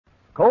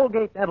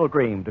Colgate Dental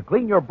Cream to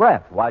clean your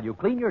breath while you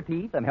clean your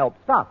teeth and help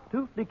stop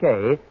tooth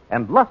decay,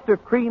 and Luster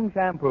Cream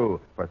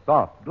Shampoo for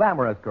soft,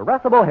 glamorous,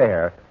 caressable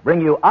hair bring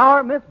you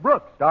Our Miss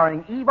Brooks,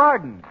 starring Eve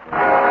Arden. It's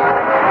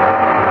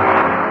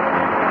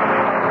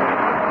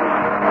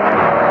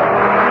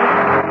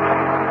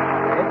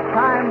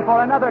time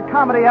for another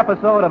comedy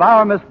episode of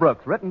Our Miss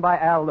Brooks, written by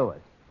Al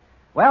Lewis.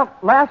 Well,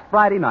 last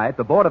Friday night,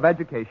 the Board of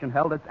Education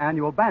held its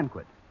annual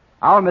banquet.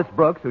 Our Miss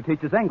Brooks, who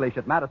teaches English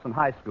at Madison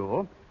High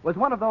School, was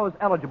one of those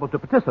eligible to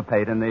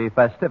participate in the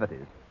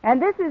festivities.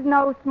 And this is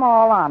no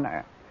small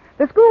honor.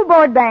 The school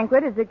board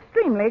banquet is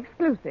extremely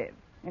exclusive.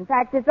 In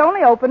fact, it's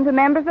only open to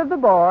members of the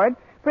board,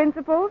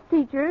 principals,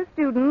 teachers,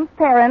 students,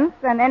 parents,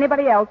 and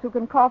anybody else who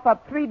can cough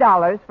up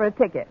 $3 for a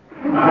ticket.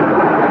 As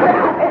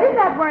if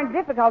that weren't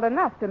difficult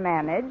enough to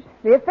manage,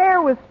 the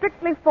affair was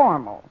strictly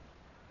formal.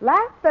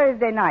 Last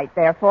Thursday night,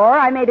 therefore,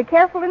 I made a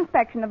careful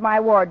inspection of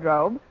my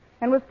wardrobe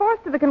and was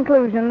forced to the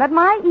conclusion that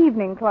my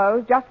evening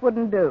clothes just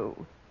wouldn't do.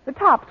 The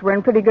tops were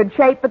in pretty good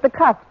shape, but the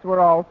cuffs were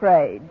all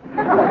frayed.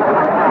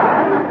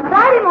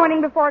 Friday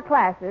morning before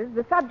classes,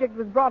 the subject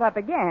was brought up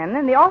again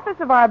in the office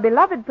of our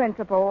beloved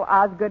principal,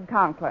 Osgood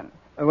Conklin.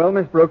 Well,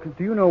 Miss Brooks,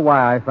 do you know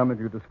why I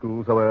summoned you to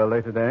school so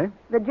early today?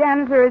 The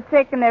janitor is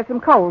sick and there's some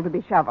coal to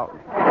be shoveled.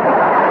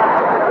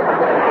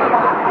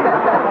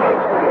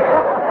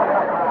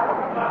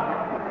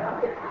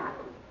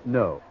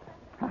 No.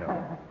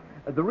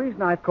 The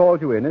reason I've called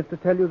you in is to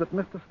tell you that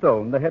Mr.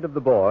 Stone, the head of the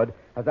board,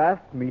 has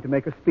asked me to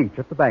make a speech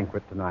at the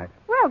banquet tonight.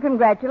 Well,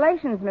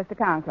 congratulations, Mr.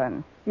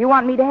 Conklin. You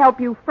want me to help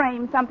you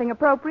frame something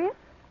appropriate?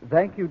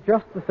 Thank you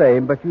just the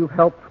same, but you've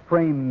helped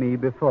frame me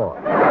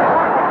before.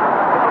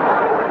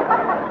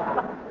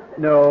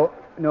 No,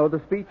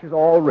 the speech is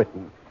all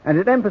written, and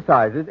it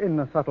emphasizes, in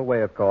a subtle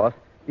way, of course,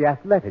 the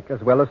athletic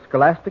as well as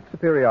scholastic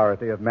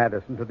superiority of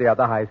Madison to the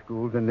other high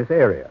schools in this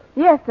area.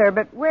 Yes, sir,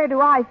 but where do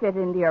I fit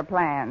into your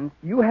plans?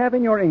 You have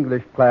in your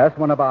English class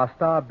one of our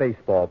star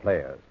baseball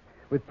players.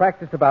 With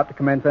practice about to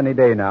commence any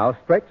day now,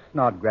 Stretch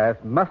Snodgrass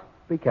must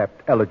be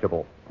kept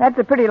eligible. That's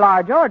a pretty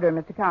large order,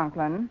 Mr.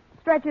 Conklin.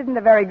 Stretch isn't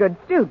a very good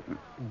student.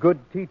 Good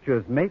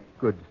teachers make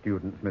good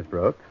students, Miss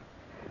Brooks.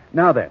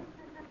 Now then,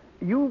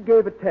 you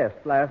gave a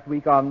test last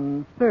week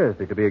on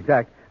Thursday, to be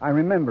exact. I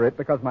remember it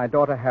because my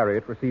daughter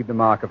Harriet received a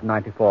mark of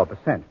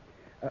 94%.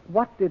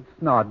 What did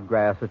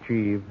Snodgrass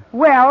achieve?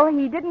 Well,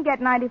 he didn't get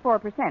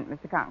 94%,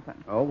 Mr.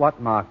 Conklin. Oh,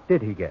 what mark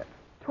did he get?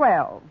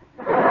 12.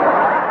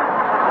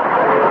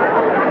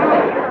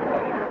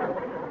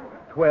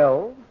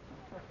 12?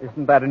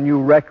 Isn't that a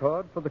new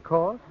record for the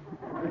course?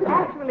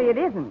 Actually, it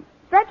isn't.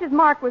 Stretch's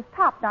mark was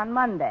topped on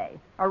Monday,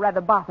 or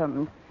rather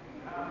bottomed.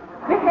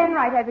 Miss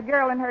Enright has a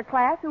girl in her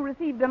class who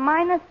received a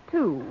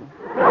 -2.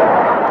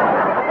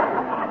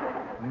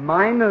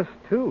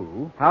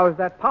 -2? How is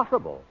that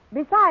possible?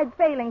 Besides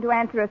failing to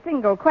answer a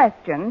single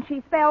question,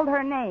 she spelled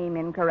her name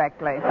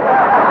incorrectly.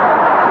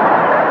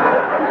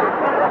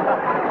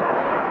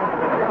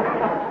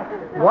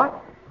 What?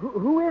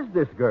 Who is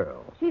this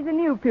girl? She's a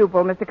new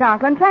pupil, Mr.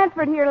 Conklin,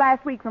 transferred here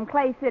last week from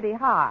Clay City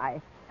High.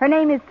 Her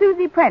name is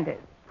Susie Prentice.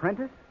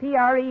 Prentice?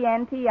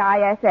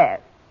 Prentiss.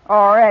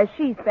 Or, as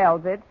she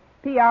spells it,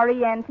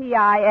 Prentiss.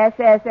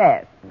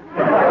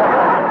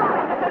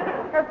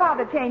 Her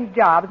father changed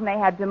jobs and they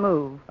had to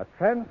move. A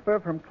transfer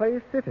from Clay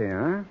City,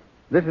 huh?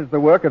 This is the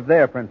work of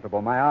their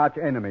principal, my arch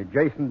enemy,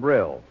 Jason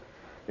Brill.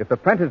 If the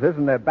Prentices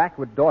and their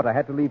backward daughter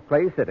had to leave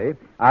Clay City,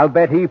 I'll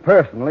bet he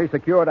personally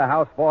secured a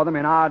house for them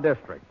in our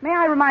district. May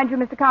I remind you,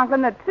 Mr.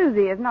 Conklin, that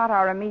Susie is not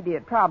our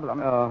immediate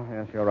problem. Oh,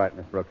 yes, you're right,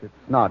 Miss Brooks. It's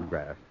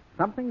Snodgrass.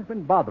 Something's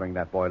been bothering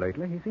that boy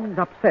lately. He seems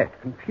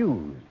upset,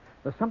 confused.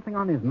 There's something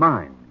on his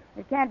mind.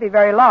 It can't be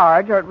very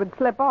large or it would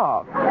slip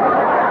off.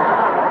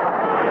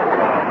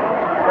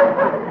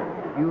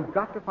 You've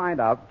got to find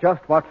out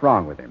just what's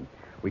wrong with him.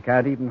 We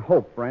can't even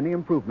hope for any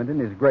improvement in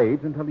his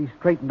grades until he's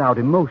straightened out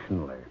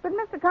emotionally. But,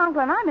 Mr.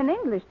 Conklin, I'm an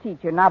English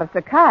teacher, not a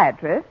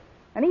psychiatrist.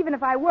 And even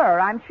if I were,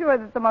 I'm sure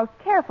that the most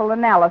careful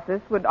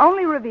analysis would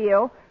only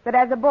reveal that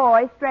as a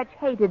boy, Stretch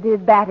hated his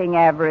batting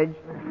average.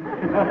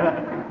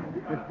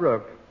 Miss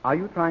Brooks, are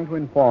you trying to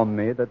inform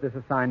me that this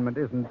assignment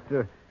isn't,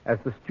 as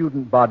the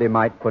student body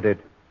might put it,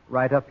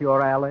 right up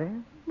your alley?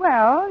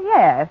 Well,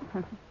 yes.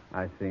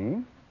 I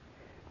see.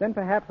 Then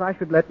perhaps I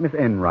should let Miss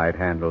Enright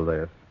handle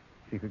this.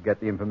 She could get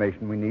the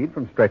information we need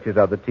from Stretch's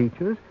other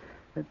teachers.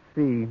 Let's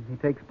see. He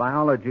takes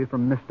biology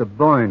from Mr.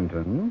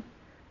 Boynton.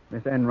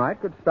 Miss Enright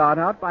could start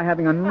out by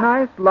having a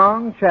nice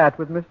long chat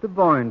with Mr.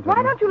 Boynton.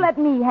 Why don't you let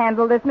me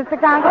handle this, Mr.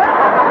 Conklin?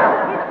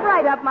 It's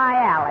right up my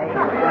alley.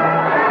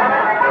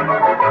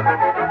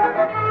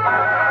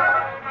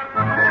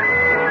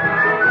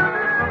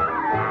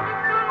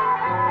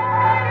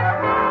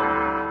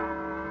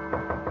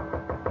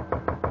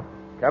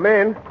 Come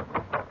in.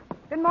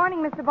 Good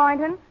morning, Mr.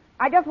 Boynton.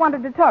 I just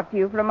wanted to talk to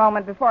you for a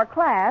moment before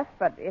class,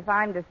 but if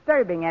I'm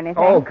disturbing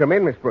anything... Oh, come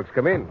in, Miss Brooks,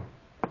 come in.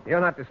 You're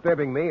not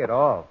disturbing me at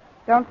all.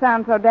 Don't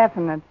sound so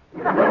definite.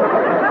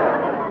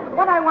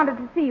 What I wanted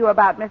to see you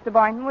about, Mr.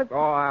 Boynton, was... Oh,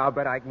 I'll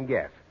bet I can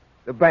guess.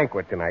 The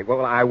banquet tonight.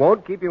 Well, I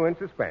won't keep you in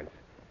suspense.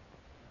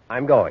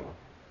 I'm going.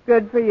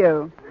 Good for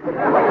you.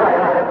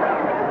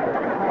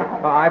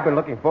 Oh, I've been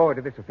looking forward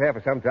to this affair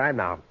for some time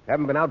now.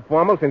 Haven't been out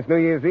formal since New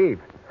Year's Eve.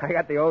 I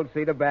got the old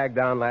cedar bag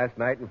down last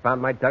night and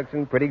found my tux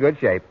in pretty good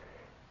shape.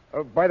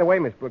 By the way,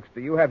 Miss Brooks,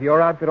 do you have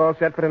your outfit all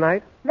set for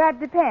tonight?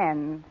 That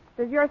depends.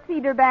 Does your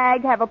cedar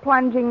bag have a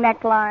plunging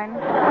neckline?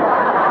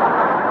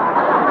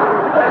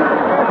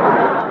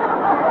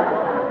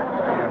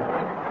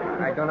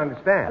 I don't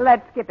understand.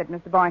 Let's skip it,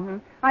 Mr.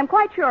 Boynton. I'm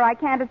quite sure I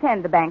can't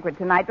attend the banquet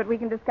tonight, but we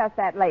can discuss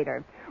that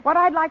later. What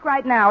I'd like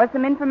right now is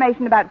some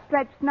information about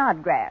Stretch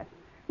Snodgrass.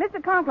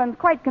 Mr. Conklin's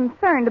quite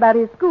concerned about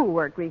his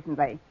schoolwork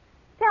recently.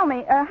 Tell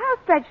me, how's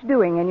Stretch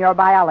doing in your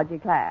biology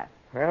class?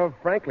 Well,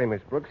 frankly,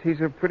 Miss Brooks,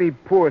 he's a pretty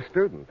poor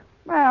student.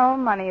 Well,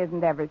 money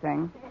isn't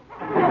everything.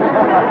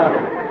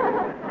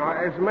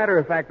 As a matter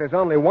of fact, there's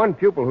only one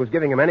pupil who's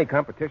giving him any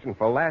competition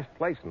for last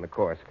place in the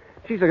course.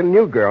 She's a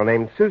new girl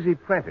named Susie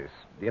Prentice.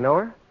 Do you know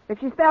her? If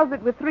she spells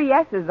it with 3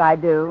 S's, I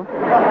do.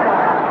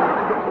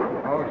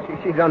 Oh,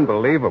 she's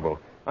unbelievable.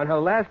 On her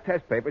last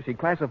test paper, she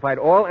classified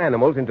all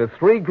animals into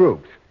 3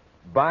 groups: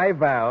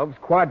 bivalves,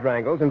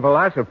 quadrangles, and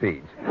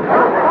velocipedes.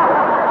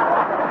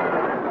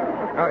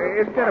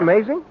 Isn't that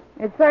amazing?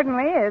 It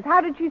certainly is. How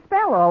did she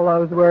spell all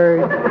those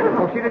words?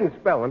 Oh, she didn't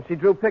spell them. She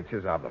drew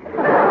pictures of them.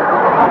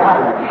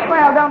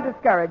 Well, don't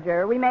discourage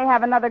her. We may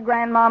have another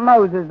Grandma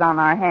Moses on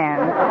our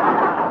hands.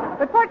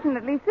 But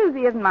fortunately,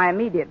 Susie isn't my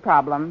immediate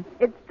problem.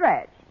 It's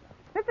Stretch.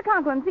 Mr.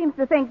 Conklin seems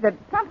to think that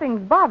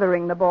something's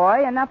bothering the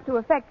boy enough to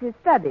affect his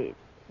studies.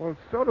 Well,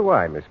 so do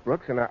I, Miss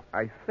Brooks, and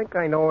I think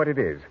I know what it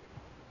is.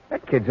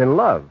 That kid's in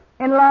love.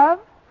 In love?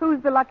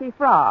 Who's the lucky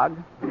frog?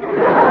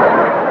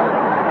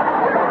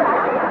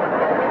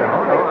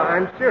 No,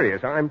 I'm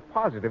serious. I'm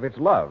positive it's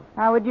love.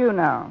 How would you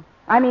know?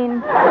 I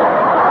mean,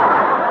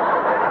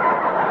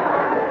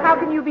 how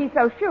can you be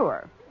so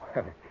sure?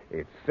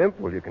 It's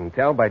simple. You can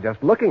tell by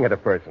just looking at a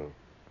person.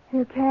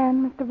 You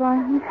can, Mr.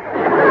 Boynton.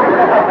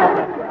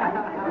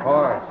 Of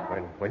course.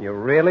 When you're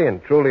really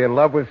and truly in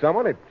love with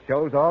someone, it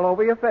shows all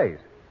over your face.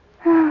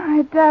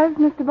 It does,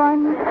 Mr.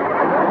 Boynton.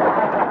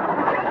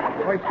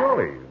 Why,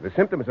 surely. The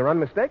symptoms are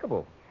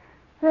unmistakable.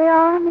 They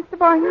are, Mr.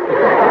 Boynton.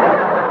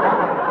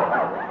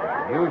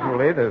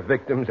 Usually the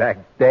victims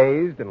act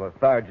dazed and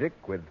lethargic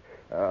with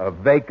a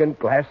vacant,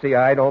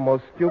 glassy-eyed,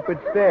 almost stupid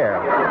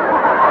stare.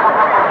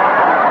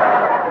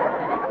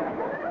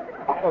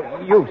 Oh,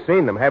 you've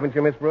seen them, haven't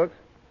you, Miss Brooks?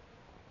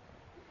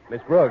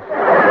 Miss Brooks?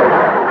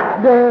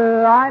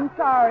 I'm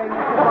sorry,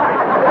 Mr.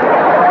 Boynton.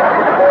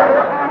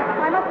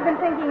 I must have been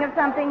thinking of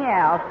something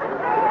else.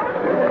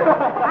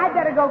 I'd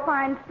better go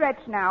find Stretch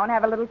now and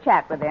have a little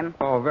chat with him.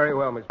 Oh, very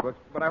well, Miss Brooks.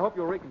 But I hope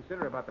you'll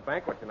reconsider about the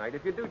banquet tonight.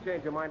 If you do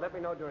change your mind, let me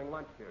know during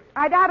lunch period.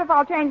 I doubt if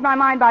I'll change my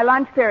mind by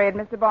lunch period,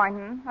 Mr.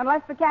 Boynton,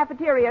 unless the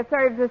cafeteria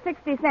serves a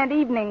 60-cent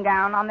evening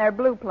gown on their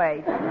blue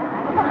plate.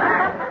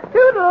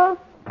 Toodles!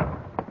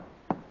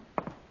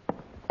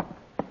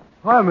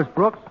 Hi, Miss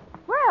Brooks.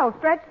 Well,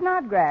 Stretch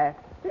Snodgrass.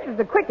 This is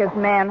the quickest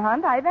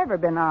manhunt I've ever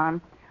been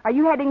on. Are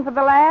you heading for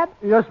the lab?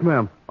 Yes,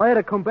 ma'am. I had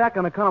to come back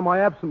on account of my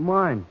absent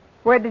mind.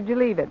 Where did you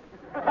leave it?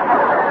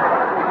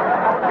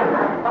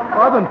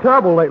 I've been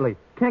terrible lately.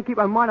 Can't keep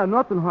my mind on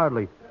nothing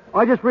hardly.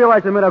 I just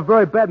realized I made a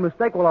very bad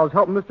mistake while I was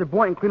helping Mr.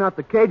 Boynton clean out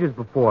the cages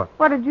before.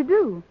 What did you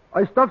do?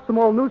 I stuffed some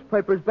old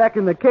newspapers back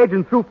in the cage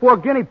and threw 4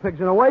 guinea pigs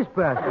in a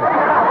wastebasket.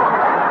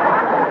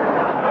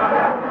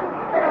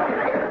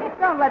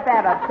 Don't let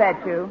that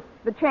upset you.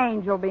 The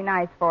change will be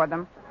nice for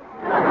them.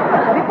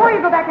 Before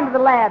you go back into the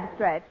lab,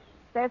 Stretch,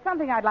 there's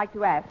something I'd like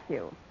to ask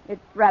you.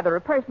 It's rather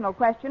a personal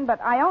question, but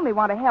I only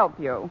want to help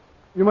you.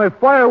 You may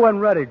fire when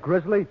ready,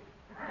 Grizzly.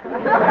 Thanks.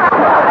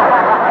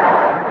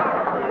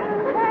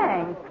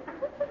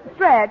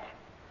 Stretch,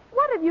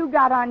 what have you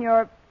got on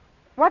your...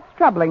 What's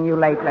troubling you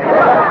lately? Well,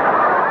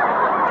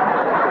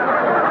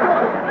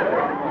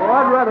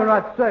 I'd rather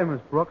not say, Miss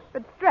Brooks.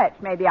 But, Stretch,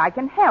 maybe I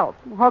can help.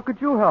 How could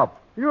you help?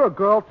 You're a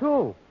girl,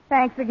 too.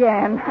 Thanks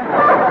again.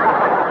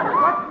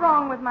 What's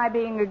wrong with my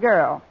being a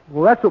girl?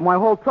 Well, that's what my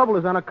whole trouble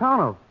is on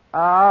account of.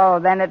 Oh,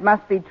 then it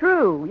must be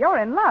true. You're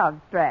in love,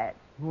 Stretch.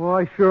 Oh,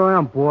 I sure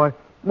am, boy.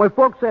 My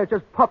folks say it's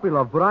just puppy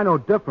love, but I know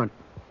different.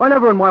 I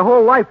never in my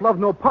whole life loved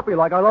no puppy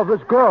like I love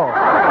this girl.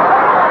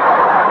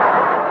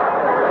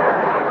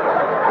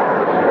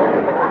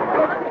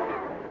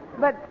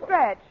 But,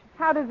 Stretch,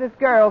 how does this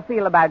girl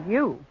feel about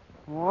you?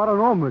 Oh, I don't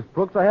know, Miss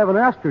Brooks. I haven't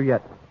asked her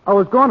yet. I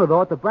was going to,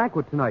 though, at the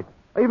banquet tonight.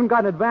 I even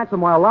got an advance on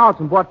my allowance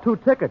and bought 2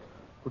 tickets.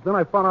 But then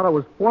I found out it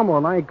was formal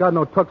and I ain't got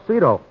no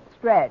tuxedo.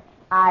 Stretch,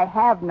 I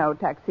have no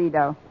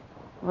tuxedo.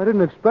 I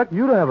didn't expect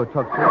you to have a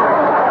tuxedo.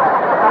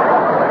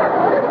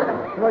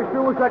 Well, I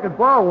sure wish I could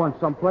borrow one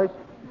someplace.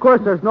 Of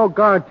course, there's no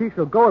guarantee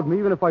she'll go with me,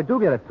 even if I do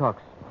get a tux.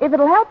 If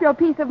it'll help your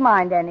peace of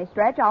mind any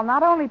stretch, I'll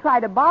not only try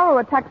to borrow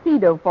a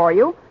tuxedo for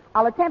you,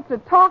 I'll attempt to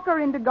talk her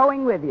into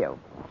going with you.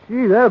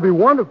 Gee, that'd be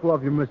wonderful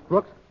of you, Miss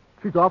Brooks.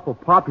 She's awful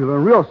popular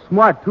and real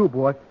smart, too,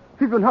 boy.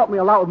 She's been helping me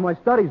a lot with my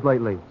studies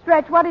lately.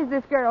 Stretch, what is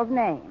this girl's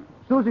name?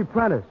 Susie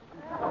Prentice.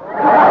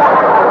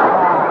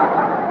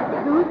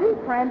 Susie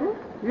Prentice?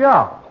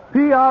 Yeah,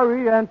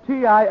 Prentiss.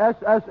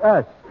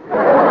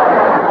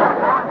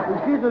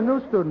 She she's a new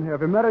student here.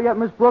 Have you met her yet,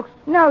 Miss Brooks?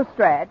 No,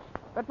 Stretch.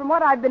 But from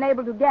what I've been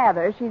able to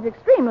gather, she's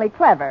extremely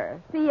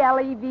clever.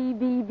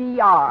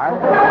 CLEVR.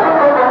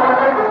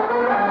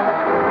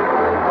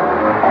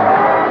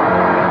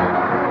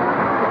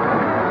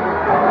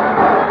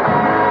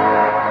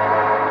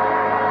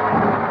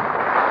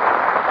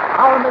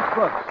 Our Miss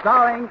Brooks,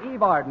 starring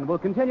Eve Arden, will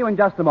continue in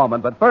just a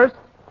moment. But first,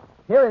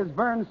 here is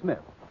Vern Smith.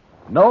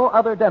 No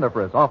other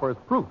dentifrice offers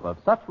proof of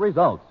such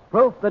results.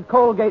 Proof that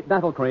Colgate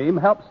Dental Cream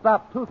helps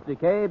stop tooth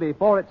decay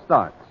before it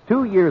starts.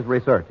 2 years'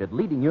 research at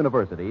leading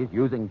universities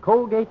using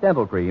Colgate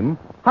Dental Cream,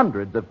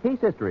 hundreds of case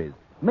histories,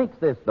 makes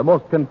this the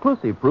most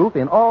conclusive proof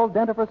in all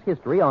dentifrice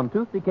history on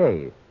tooth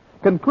decay.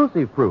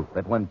 Conclusive proof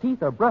that when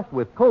teeth are brushed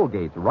with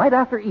Colgate right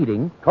after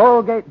eating,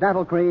 Colgate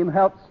Dental Cream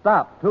helps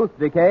stop tooth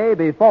decay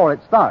before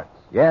it starts.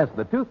 Yes,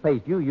 the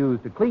toothpaste you use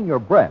to clean your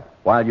breath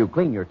while you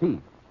clean your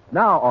teeth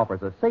now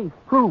offers a safe,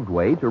 proved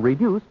way to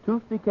reduce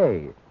tooth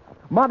decay.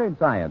 Modern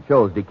science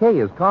shows decay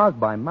is caused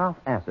by mouth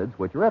acids,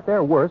 which are at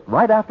their worst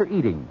right after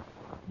eating.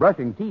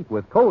 Brushing teeth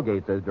with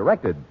Colgate as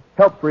directed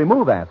helps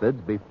remove acids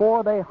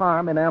before they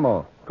harm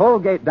enamel.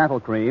 Colgate Dental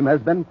Cream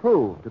has been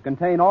proved to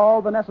contain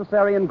all the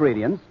necessary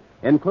ingredients,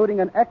 including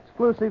an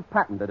exclusive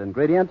patented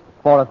ingredient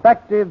for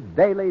effective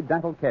daily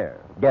dental care.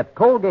 Get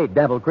Colgate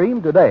Dental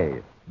Cream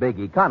today.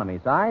 Big economy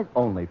size,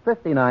 only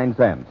 59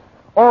 cents.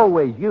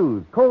 Always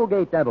use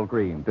Colgate Dental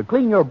Cream to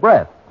clean your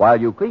breath while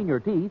you clean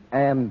your teeth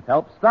and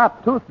help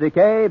stop tooth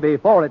decay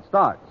before it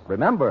starts.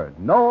 Remember,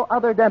 no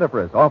other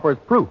dentifrice offers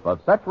proof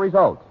of such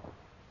results.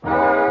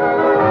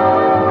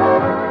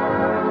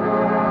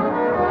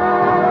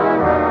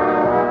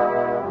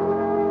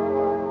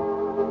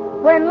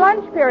 When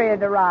lunch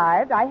period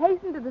arrived, I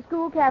hastened to the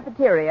school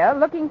cafeteria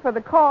looking for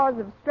the cause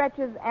of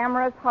Stretch's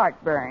amorous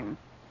heartburn.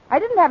 I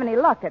didn't have any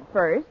luck at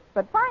first,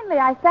 but finally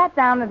I sat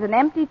down at an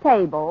empty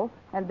table,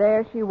 and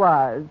there she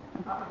was.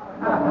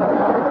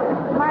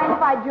 Mind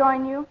if I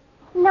join you?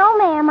 No,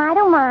 ma'am, I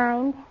don't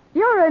mind.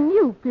 You're a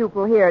new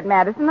pupil here at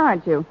Madison,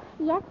 aren't you?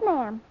 Yes,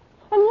 ma'am.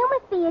 And you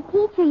must be a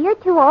teacher. You're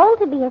too old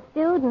to be a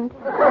student.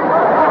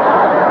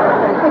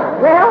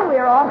 Well,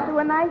 we're off to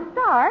a nice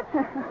start.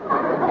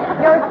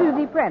 You're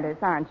Susie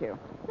Prentice, aren't you?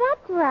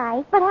 That's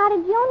right. But how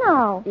did you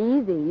know?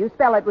 Easy. You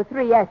spell it with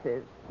 3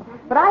 S's.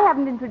 But I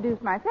haven't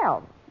introduced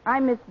myself.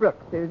 I'm Miss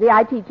Brooks, Susie.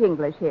 I teach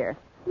English here.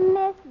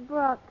 Miss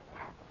Brooks.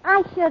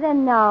 I should have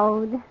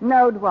known.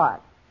 Knowed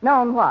what?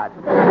 Known what?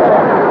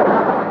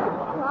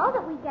 Well,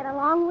 that we get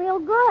along real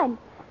good.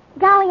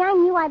 Golly, I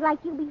knew I'd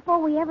like you before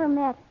we ever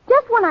met.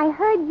 Just when I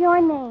heard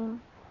your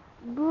name.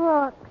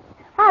 Brooks.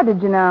 How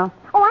did you know?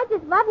 Oh, I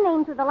just love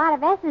names with a lot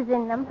of S's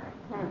in them.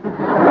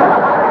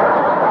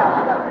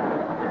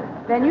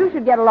 Then you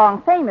should get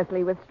along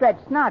famously with Stretch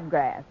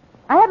Snodgrass.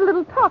 I had a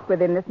little talk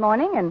with him this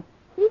morning, and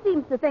he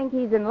seems to think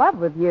he's in love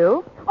with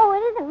you. Oh,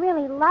 it isn't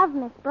really love,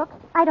 Miss Brooks.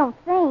 I don't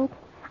think.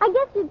 I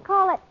guess you'd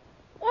call it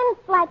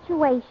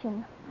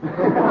infatuation.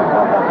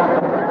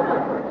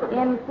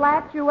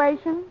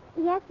 Infatuation?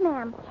 Yes,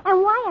 ma'am.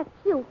 And why a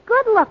cute,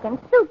 good-looking,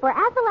 super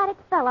athletic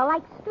fellow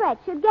like Stretch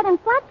should get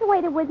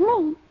infatuated with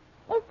me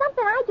is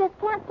something I just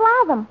can't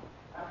fathom.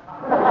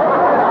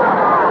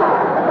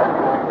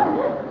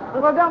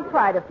 Well, don't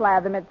try to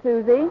fathom it,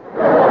 Susie.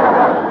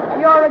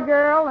 You're a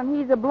girl, and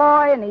he's a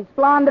boy, and he's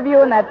fond of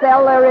you, and that's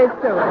all there is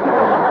to it.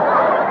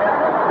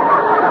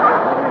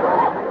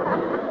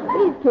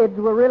 These kids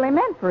were really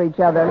meant for each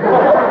other.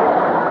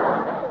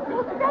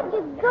 Well, Stretch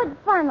is good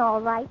fun,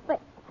 all right, but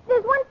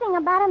there's one thing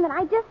about him that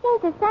I just seem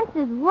to sense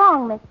is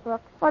wrong, Miss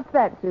Brooks. What's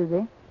that,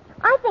 Susie?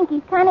 I think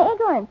he's kind of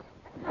ignorant.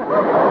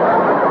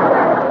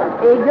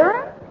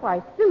 Ignorant?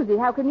 Why, Susie,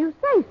 how can you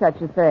say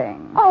such a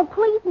thing? Oh,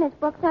 please, Miss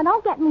Brooks, now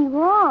don't get me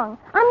wrong.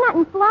 I'm not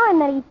implying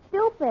that he's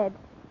stupid.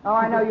 Oh,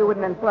 I know you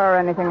wouldn't infer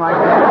anything like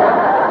that.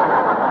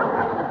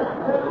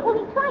 Well,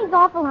 he tries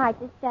awful hard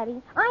to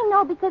study. I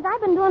know because I've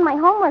been doing my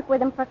homework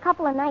with him for a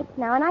couple of nights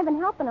now, and I've been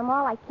helping him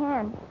all I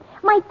can.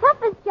 My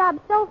toughest job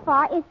so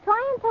far is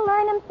trying to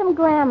learn him some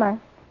grammar.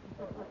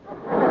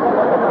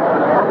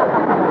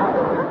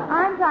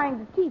 I'm trying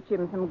to teach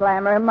him some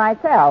glamour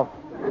myself.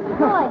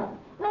 Good.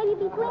 Maybe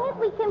between us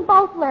we can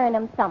both learn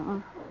him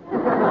something.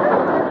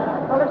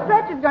 Well, if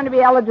Stretch is going to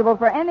be eligible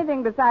for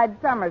anything besides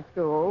summer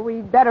school,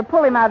 we'd better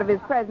pull him out of his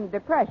present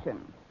depression.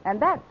 And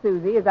that,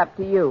 Susie, is up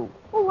to you.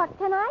 Well, what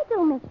can I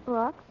do, Miss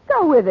Brooks?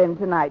 Go with him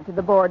tonight to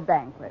the board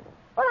banquet.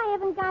 Well, I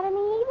haven't got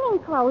any evening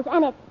clothes,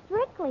 and it's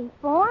strictly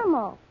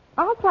formal.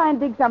 I'll try and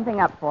dig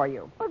something up for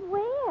you. But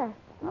where?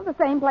 Well, the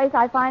same place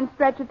I find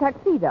Stretch a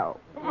tuxedo.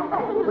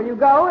 Will you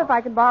go if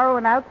I could borrow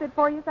an outfit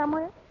for you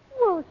somewhere?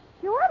 Well,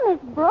 sure, Miss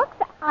Brooks.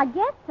 I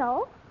guess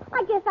so.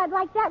 I guess I'd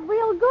like that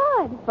real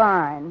good.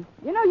 Fine.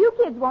 You know, you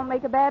kids won't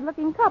make a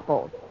bad-looking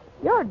couple.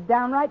 You're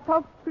downright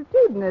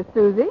pulcritudinous,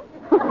 Susie.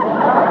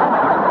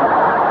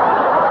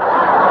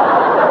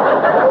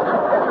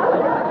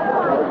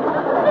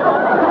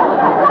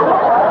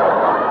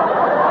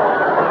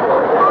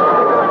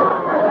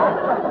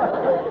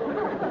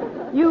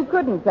 You could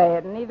couldn't say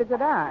it, and neither could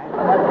I.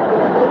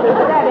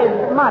 That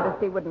is,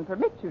 modesty wouldn't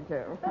permit you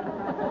to.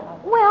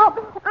 Well,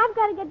 I've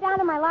got to get down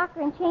to my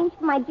locker and change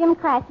for my gym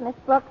class, Miss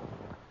Brooks.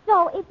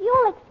 So, if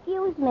you'll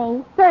excuse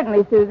me...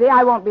 Certainly, Susie.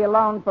 I won't be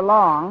alone for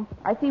long.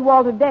 I see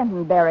Walter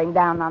Denton bearing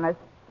down on us.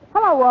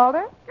 Hello,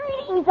 Walter.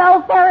 Greetings,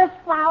 oh fairest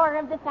flower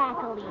of the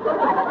faculty. If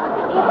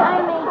I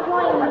may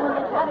join you and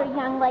this other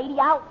young lady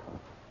out...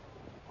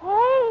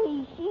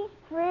 Hey, she's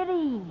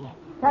pretty.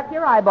 Tuck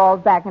your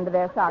eyeballs back into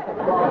their sockets,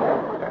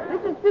 Walter.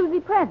 This is Susie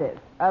Prentice,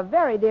 a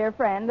very dear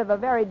friend of a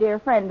very dear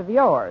friend of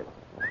yours.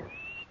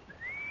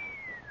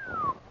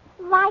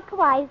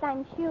 Likewise,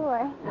 I'm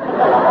sure.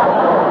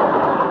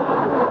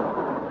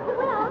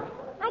 Well,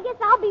 I guess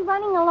I'll be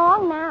running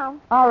along now.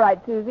 All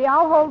right, Susie.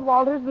 I'll hold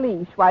Walter's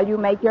leash while you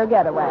make your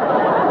getaway.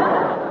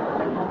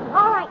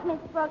 All right, Miss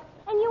Brooks.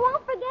 And you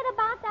won't forget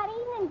about that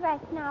evening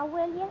dress now,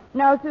 will you?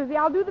 No, Susie.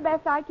 I'll do the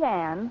best I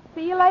can.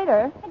 See you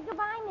later.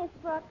 Goodbye, Miss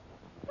Brooks.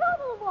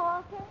 Toodle,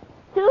 Walter.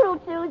 Toodle,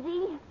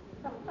 Susie.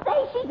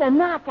 Say, she's a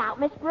knockout,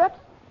 Miss Brooks.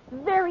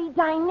 Very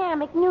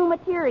dynamic new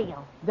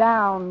material.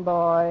 Down,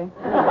 boy.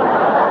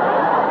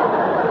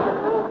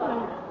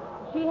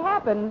 She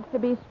happens to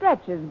be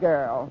Stretch's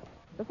girl.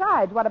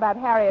 Besides, what about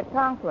Harriet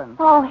Conklin?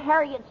 Oh,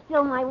 Harriet's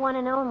still my one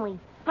and only.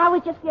 I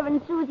was just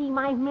giving Susie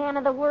my man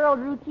of the world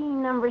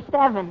routine number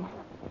 7.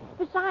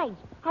 Besides,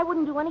 I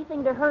wouldn't do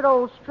anything to hurt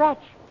old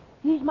Stretch.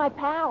 He's my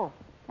pal.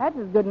 That's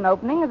as good an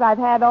opening as I've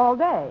had all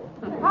day.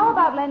 How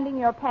about lending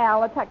your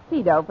pal a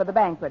tuxedo for the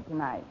banquet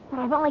tonight? But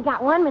I've only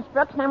got one, Miss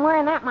Brooks, and I'm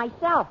wearing that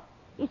myself.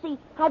 You see,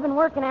 I've been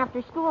working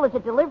after school as a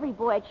delivery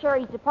boy at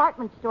Sherry's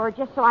department store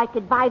just so I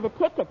could buy the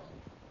tickets.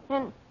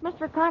 And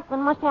Mr.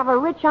 Conklin must have a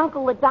rich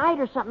uncle that died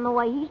or something the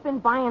way he's been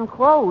buying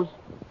clothes.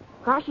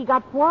 Gosh, he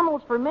got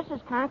formals for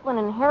Mrs. Conklin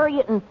and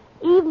Harriet and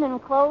evening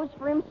clothes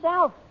for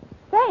himself.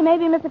 Say,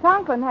 maybe Mr.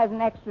 Conklin has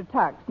an extra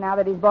tux now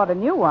that he's bought a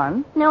new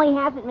one. No, he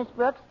hasn't, Miss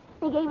Brooks.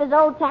 He gave his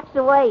old tux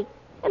away.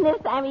 And this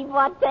time he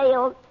bought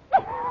tails.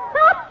 Can't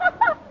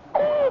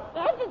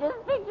you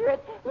just picture it?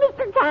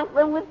 Mr.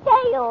 Conklin with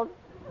tails.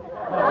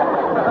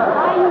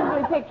 I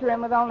usually picture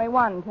him with only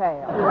one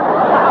tail.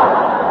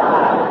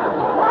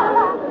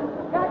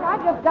 Jack,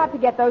 I've just got to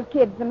get those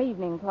kids some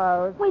evening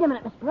clothes. Wait a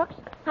minute, Miss Brooks.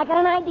 I got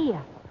an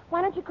idea.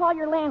 Why don't you call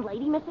your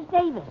landlady, Mrs.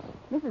 Davis?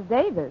 Mrs.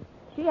 Davis?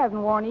 She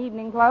hasn't worn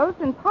evening clothes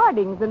since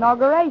Harding's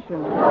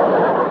inauguration.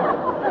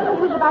 He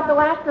was about the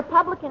last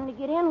Republican to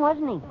get in,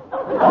 wasn't he?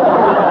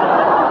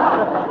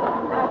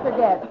 I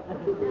forget.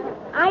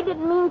 I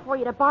didn't mean for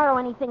you to borrow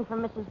anything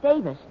from Mrs.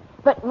 Davis,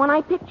 but when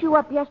I picked you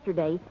up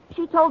yesterday,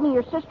 she told me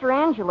your sister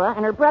Angela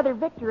and her brother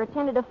Victor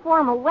attended a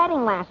formal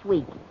wedding last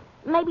week.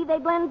 Maybe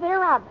they'd lend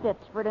their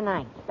outfits for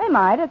tonight. They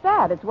might, at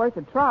that. It's worth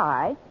a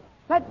try.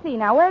 Let's see.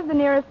 Now, where's the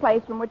nearest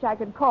place from which I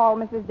could call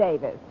Mrs.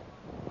 Davis?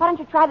 Why don't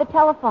you try the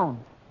telephone?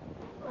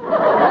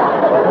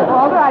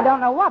 Walter, I don't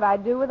know what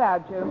I'd do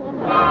without you.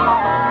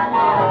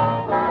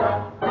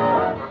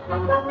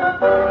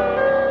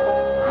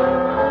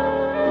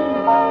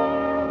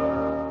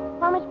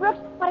 Well, Miss Brooks,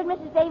 what did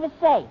Mrs. Davis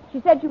say?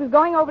 She said she was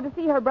going over to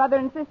see her brother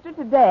and sister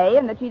today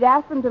and that she'd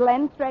asked them to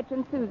lend Stretch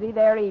and Susie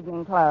their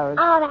evening clothes.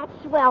 Oh,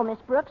 that's swell, Miss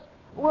Brooks.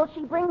 Will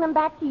she bring them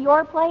back to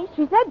your place?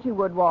 She said she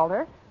would,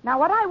 Walter. Now,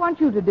 what I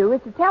want you to do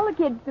is to tell the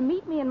kids to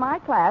meet me in my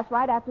class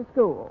right after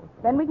school.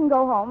 Then we can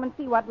go home and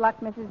see what luck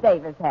Mrs.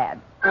 Davis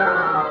had.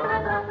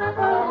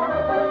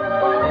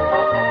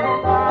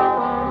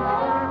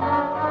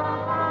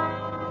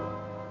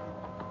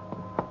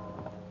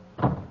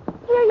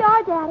 Here you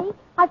are, Daddy.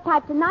 I've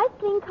typed a nice,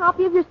 clean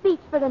copy of your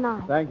speech for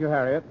tonight. Thank you,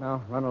 Harriet.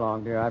 Now, run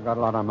along, dear. I've got a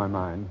lot on my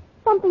mind.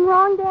 Something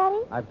wrong,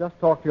 Daddy? I've just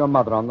talked to your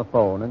mother on the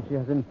phone, and she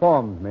has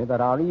informed me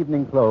that our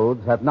evening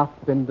clothes have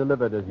not been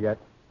delivered as yet.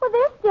 Well,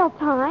 there's still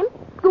time.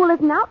 School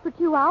isn't out for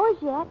 2 hours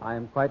yet. I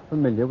am quite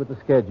familiar with the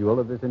schedule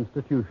of this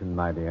institution,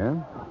 my dear.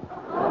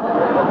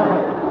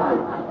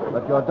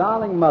 But your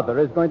darling mother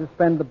is going to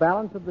spend the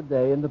balance of the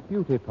day in the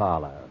beauty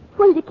parlor.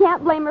 Well, you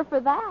can't blame her for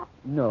that.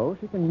 No,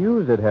 she can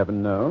use it,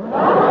 heaven knows.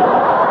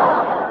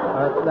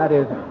 That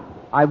is,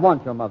 I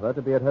want your mother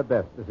to be at her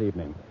best this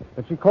evening.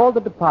 But she called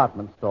the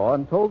department store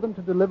and told them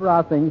to deliver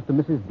our things to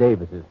Mrs.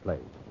 Davis's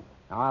place.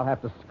 Now, I'll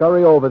have to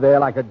scurry over there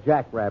like a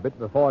jackrabbit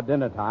before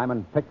dinner time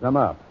and pick them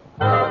up.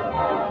 Come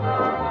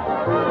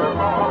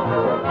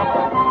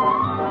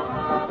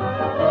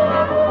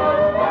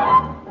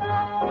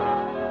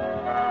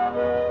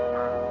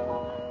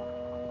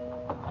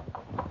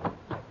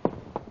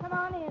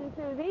on in,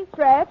 Susie.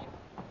 Stretch.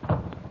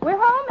 We're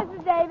home,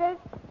 Mrs. Davis.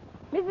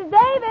 Mrs.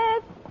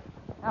 Davis!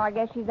 Oh, I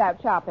guess she's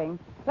out shopping.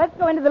 Let's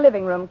go into the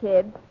living room,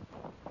 kids.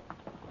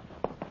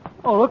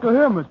 Oh, look at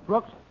here, Miss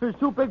Brooks. Here's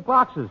 2 big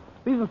boxes.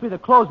 These must be the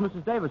clothes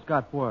Mrs. Davis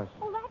got for us.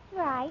 Oh, that's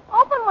right.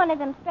 Open one of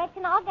them, Stretch,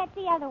 and I'll get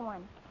the other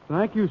one.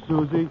 Thank you,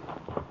 Susie.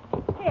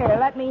 Here,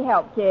 let me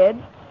help, kids.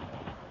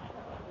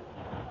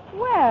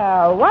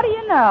 Well, what do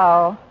you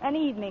know? An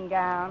evening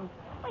gown.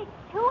 Wait,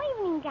 2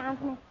 evening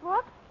gowns, Miss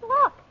Brooks.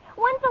 Look,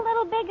 one's a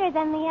little bigger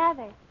than the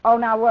other. Oh,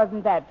 now,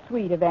 wasn't that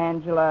sweet of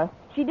Angela?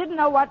 She didn't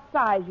know what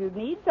size you'd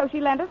need, so she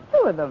lent us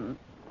 2 of them.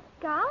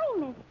 Golly,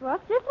 Miss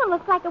Brooks, this one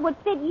looks like it would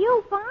fit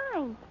you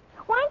fine.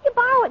 Why don't you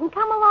borrow it and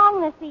come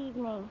along this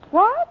evening?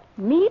 What?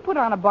 Me put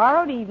on a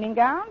borrowed evening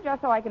gown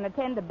just so I can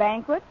attend a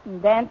banquet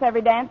and dance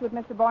every dance with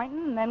Mr.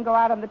 Boynton and then go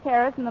out on the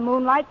terrace in the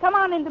moonlight? Come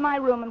on into my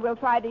room and we'll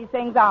try these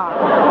things on.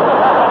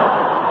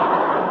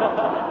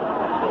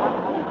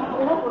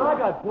 Look what I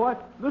got, boy.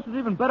 This is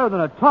even better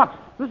than a tux.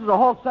 This is a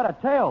whole set of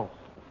tails.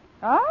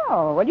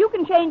 Oh, well, you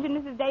can change in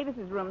Mrs.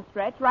 Davis's room,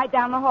 Stretch, right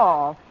down the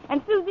hall.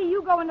 And, Susie,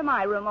 you go into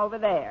my room over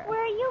there.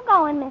 Where are you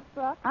going, Miss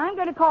Brooks? I'm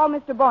going to call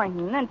Mr.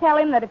 Boynton and tell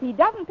him that if he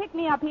doesn't pick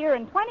me up here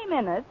in 20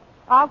 minutes,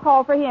 I'll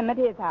call for him at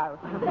his house.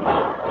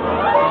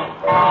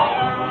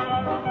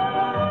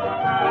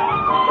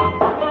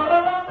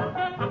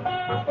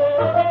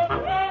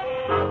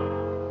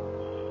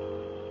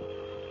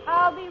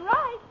 I'll be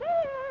right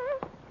there.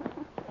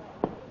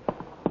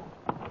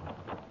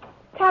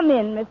 Come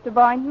in, Mr.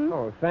 Boynton.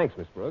 Oh, thanks,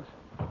 Miss Brooks.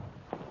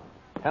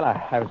 Hell,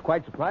 I was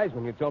quite surprised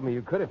when you told me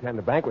you could attend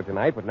the banquet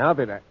tonight, but now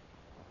that I...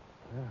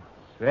 Oh,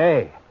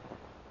 say,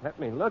 let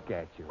me look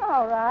at you.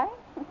 All right.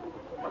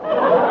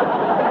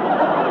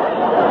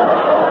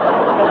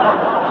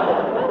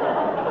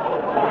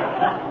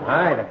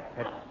 Hi,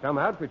 that's some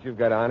outfit you've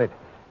got on. It's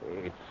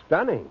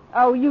stunning.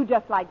 Oh, you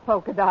just like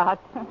polka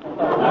dots. How do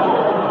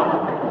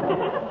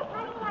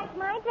you like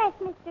my dress,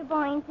 Mr.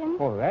 Boynton?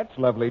 Oh, that's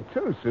lovely,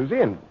 too, Susie.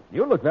 And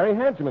you look very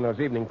handsome in those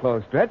evening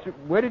clothes, Stretch.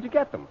 Where did you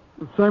get them?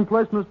 The same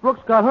place Miss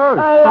Brooks got hers.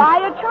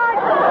 I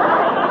charged the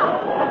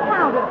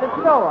count at the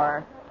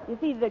store. You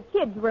see, the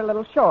kids were a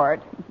little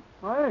short.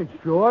 I ain't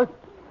short.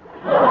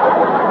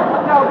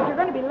 No, but you're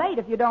going to be late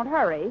if you don't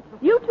hurry.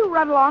 You two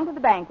run along to the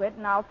banquet,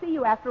 and I'll see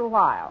you after a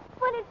while.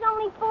 But it's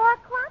only 4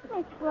 o'clock,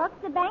 Miss Brooks.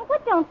 The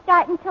banquet don't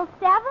start until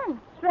 7.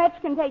 Stretch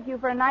can take you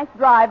for a nice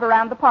drive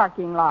around the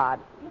parking lot.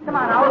 Come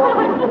on, I'll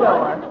open the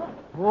door.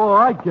 Oh,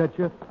 I get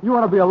you. You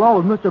want to be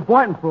alone with Mr.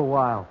 Boynton for a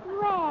while.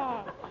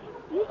 Rex,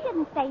 you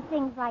shouldn't say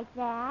things like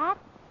that.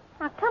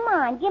 Now, come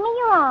on, give me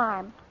your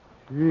arm.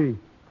 Gee,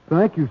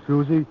 thank you,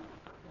 Susie.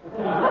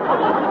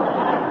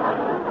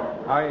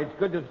 It's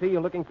good to see you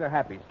looking so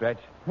happy, Stretch.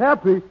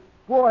 Happy?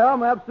 Boy,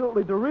 I'm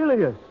absolutely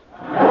delirious.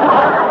 Me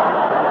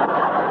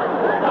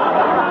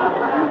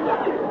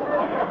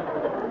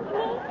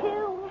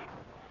too.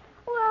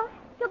 Well,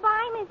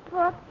 goodbye, Miss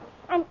Brooks.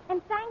 And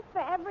thanks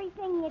for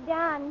everything you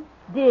done.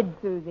 Did,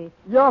 Susie.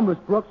 Yeah, Miss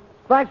Brooks.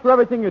 Thanks for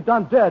everything you've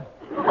done, dead.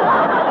 Well,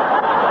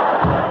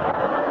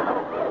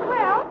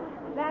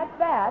 that's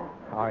that.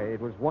 Oh,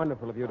 it was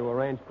wonderful of you to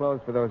arrange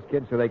clothes for those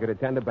kids so they could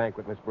attend a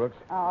banquet, Miss Brooks.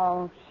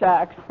 Oh,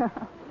 shucks.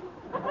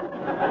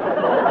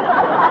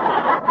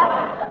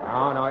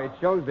 Oh, no, it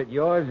shows that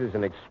yours is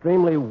an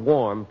extremely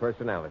warm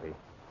personality.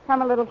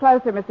 Come a little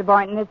closer, Mr.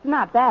 Boynton. It's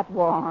not that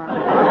warm.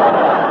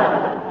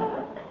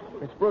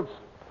 Miss Brooks,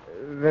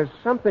 there's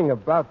something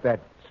about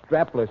that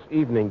strapless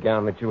evening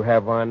gown that you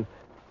have on.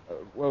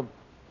 Well,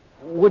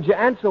 would you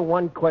answer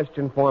one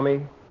question for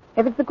me?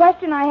 If it's the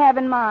question I have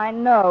in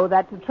mind, no,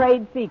 that's a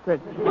trade secret.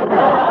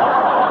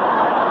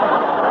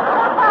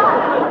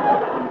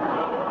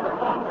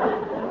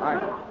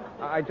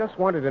 I just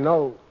wanted to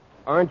know,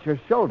 aren't your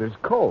shoulders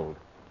cold?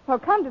 Well,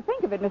 come to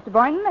think of it, Mr.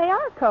 Boynton, they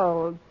are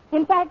cold.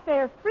 In fact,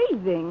 they're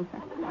freezing.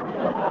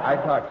 I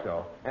thought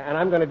so. And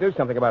I'm going to do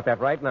something about that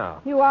right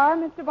now. You are,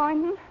 Mr.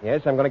 Boynton?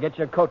 Yes, I'm going to get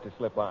your coat to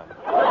slip on.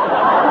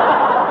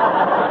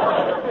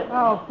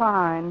 Oh,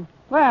 fine.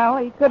 Well,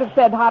 he could have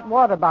said hot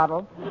water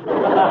bottle.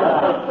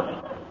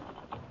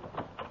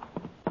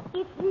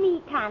 It's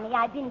me, Connie.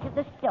 I've been to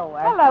the store.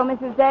 Hello,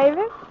 Mrs.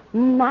 Davis.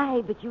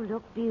 My, but you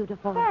look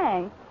beautiful.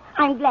 Thanks.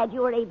 I'm glad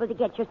you were able to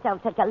get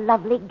yourself such a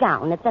lovely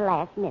gown at the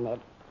last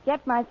minute.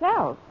 Get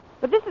myself.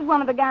 But this is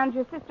one of the gowns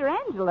your sister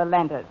Angela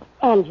lent us.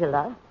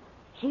 Angela?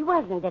 She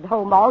wasn't at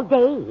home all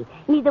day.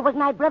 Neither was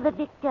my brother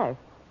Victor.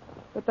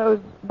 But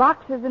those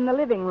boxes in the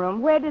living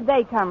room, where did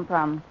they come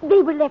from?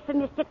 They were left for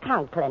Mr.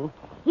 Conklin.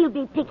 He'll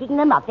be picking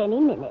them up any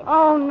minute.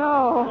 Oh,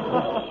 no.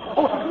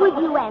 Oh, would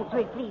you answer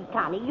it, please,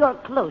 Connie? You're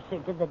closer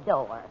to the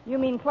door. You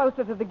mean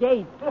closer to the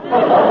gate. Well,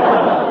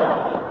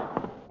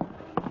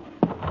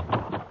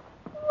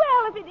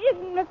 if it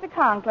isn't Mr.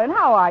 Conklin,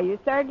 how are you,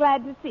 sir?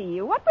 Glad to see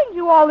you. What brings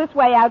you all this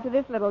way out to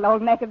this little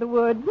old neck of the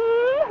woods?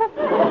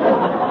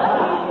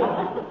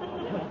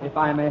 If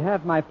I may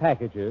have my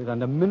packages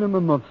and a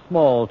minimum of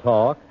small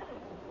talk,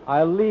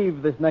 I'll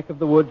leave this neck of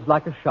the woods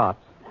like a shot.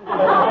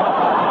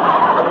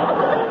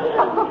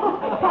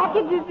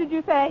 Packages, did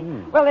you say?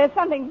 Well, there's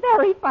something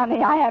very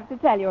funny I have to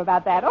tell you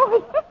about that.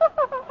 Oh,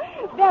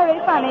 very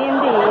funny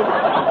indeed.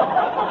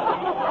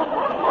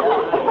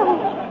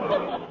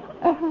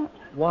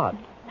 What?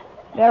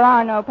 There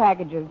are no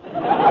packages.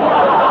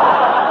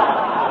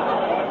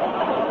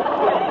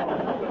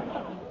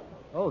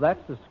 Oh,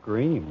 that's the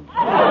scream.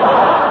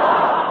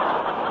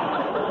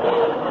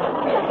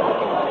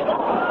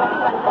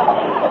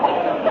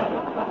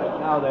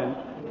 Now then,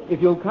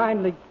 if you'll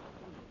kindly...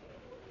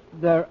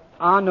 There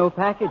are no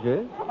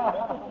packages,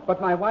 but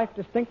my wife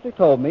distinctly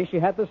told me she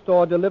had the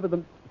store deliver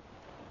them...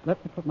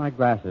 Let me put my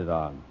glasses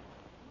on.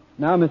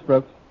 Now, Miss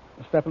Brooks,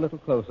 step a little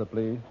closer,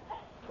 please.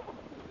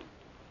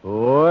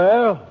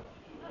 Well,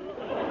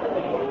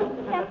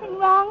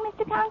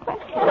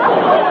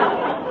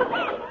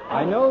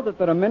 told that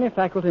there are many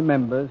faculty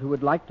members who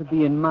would like to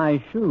be in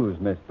my shoes,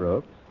 Miss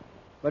Brooks.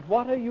 But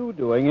what are you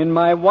doing in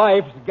my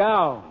wife's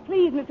gown?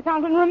 Please, Mr.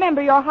 Conklin,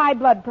 remember your high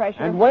blood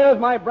pressure. And where's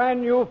my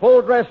brand new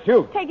full dress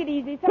suit? Take it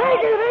easy, sir. Take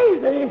it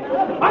easy!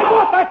 I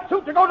bought that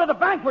suit to go to the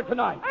banquet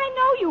tonight. I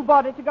know you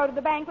bought it to go to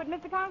the banquet,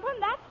 Mr. Conklin.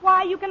 That's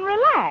why you can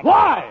relax.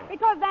 Why?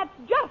 Because that's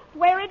just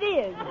where it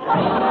is.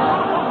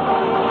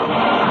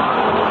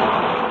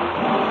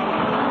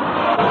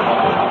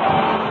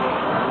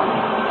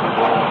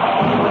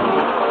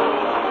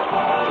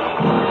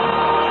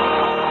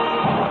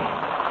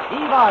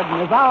 Eve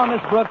Arden as our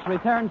Miss Brooks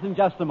returns in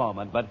just a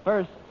moment. But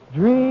first,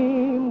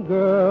 Dream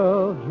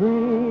girl,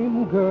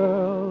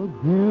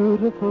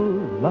 beautiful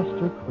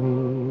luster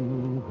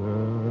cream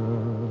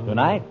girl.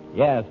 Tonight,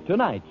 yes,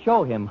 tonight,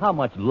 show him how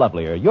much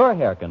lovelier your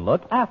hair can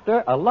look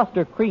after a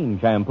Luster Cream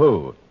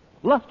shampoo.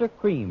 Luster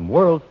Cream,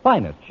 world's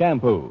finest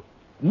shampoo.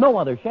 No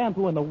other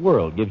shampoo in the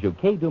world gives you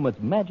Kay Daumit's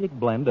magic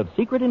blend of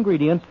secret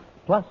ingredients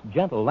plus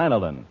gentle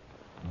lanolin.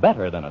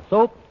 Better than a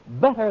soap,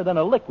 better than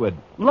a liquid,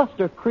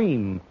 Luster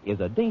Cream is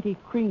a dainty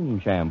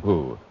cream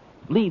shampoo.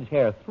 Leaves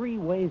hair 3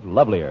 ways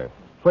lovelier,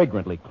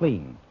 fragrantly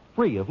clean,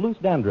 free of loose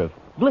dandruff,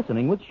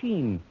 glistening with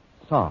sheen,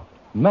 soft,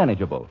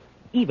 manageable.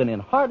 Even in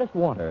hardest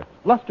water,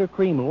 Luster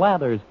Cream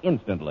lathers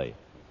instantly.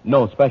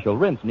 No special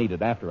rinse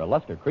needed after a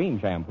Luster Cream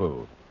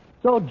shampoo.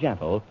 So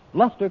gentle,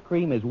 Luster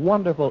Cream is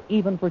wonderful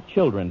even for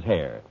children's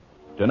hair.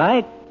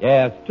 Tonight,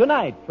 yes,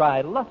 tonight,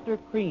 try Luster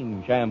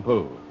Cream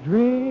shampoo.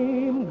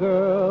 Dream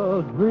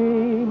girl,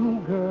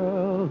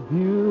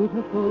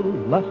 beautiful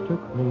luster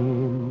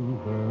cream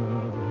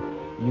girl.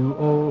 You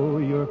owe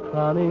your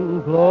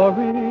crowning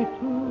glory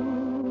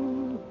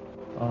to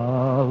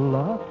a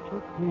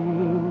luster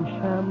cream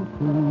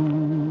shampoo.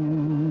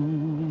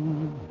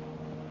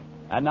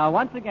 and now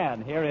once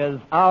again, here is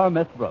our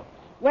Miss Brooks.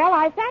 Well,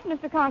 I sat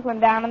Mr. Conklin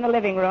down in the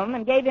living room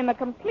and gave him a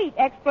complete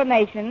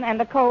explanation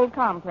and a cold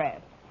compress.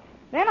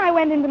 Then I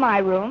went into my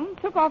room,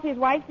 took off his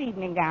wife's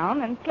evening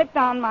gown, and slipped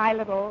on my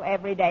little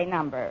everyday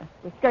number,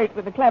 the skirt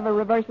with the clever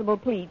reversible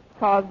pleats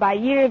caused by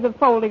years of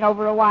folding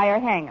over a wire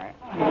hanger.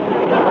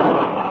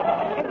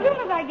 As soon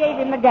as I gave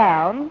him the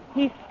gown,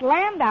 he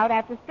slammed out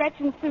after Stretch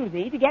and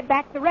Susie to get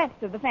back the rest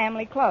of the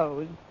family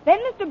clothes. Then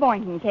Mr.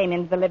 Boynton came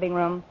into the living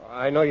room.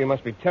 I know you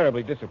must be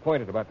terribly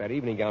disappointed about that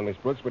evening gown, Miss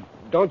Brooks, but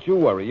don't you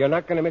worry. You're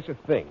not going to miss a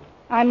thing.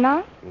 I'm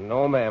not?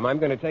 No, ma'am. I'm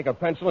going to take a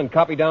pencil and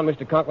copy down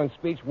Mr. Conklin's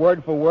speech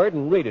word for word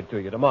and read it to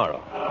you tomorrow.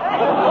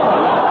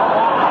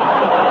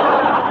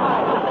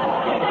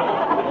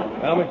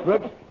 Now, Miss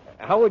Brooks,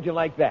 how would you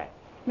like that?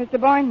 Mr.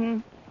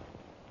 Boynton,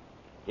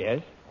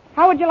 Yes?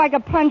 how would you like a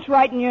punch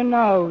right in your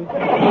nose?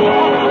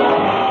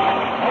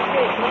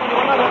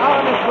 Another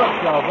Our Miss Brooks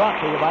show brought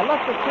to you by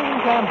Luster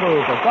Cream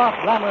Shampoo for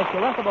soft, glamorous,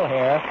 caressable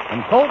hair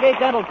and Colgate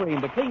Dental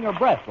Cream to clean your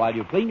breath while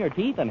you clean your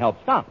teeth and help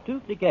stop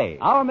tooth decay.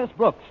 Our Miss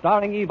Brooks,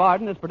 starring Eve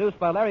Arden, is produced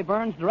by Larry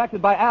Burns,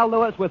 directed by Al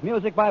Lewis, with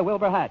music by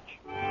Wilbur Hatch.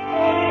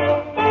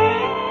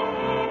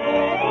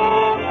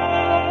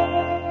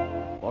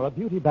 For a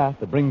beauty bath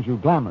that brings you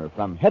glamour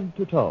from head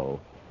to toe,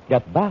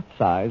 get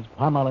bath-size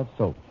Palmolive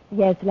soap.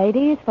 Yes,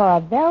 ladies, for a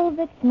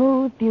velvet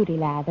smooth beauty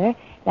lather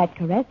that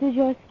caresses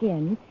your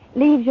skin,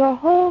 leaves your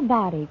whole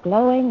body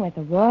glowing with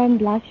a warm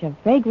blush of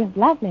fragrant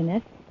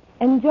loveliness,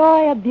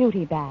 enjoy a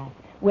beauty bath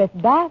with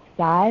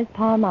bath-size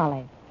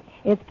Palmolive.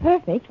 It's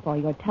perfect for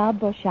your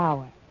tub or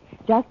shower.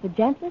 Just the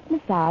gentlest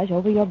massage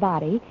over your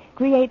body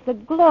creates a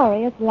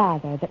glorious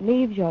lather that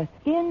leaves your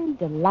skin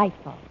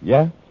delightful.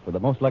 Yes, for the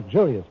most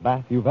luxurious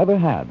bath you've ever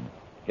had.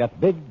 Get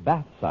big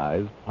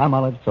bath-size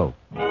Palmolive soap.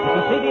 This is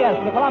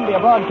CBS, the Columbia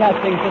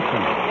Broadcasting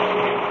System.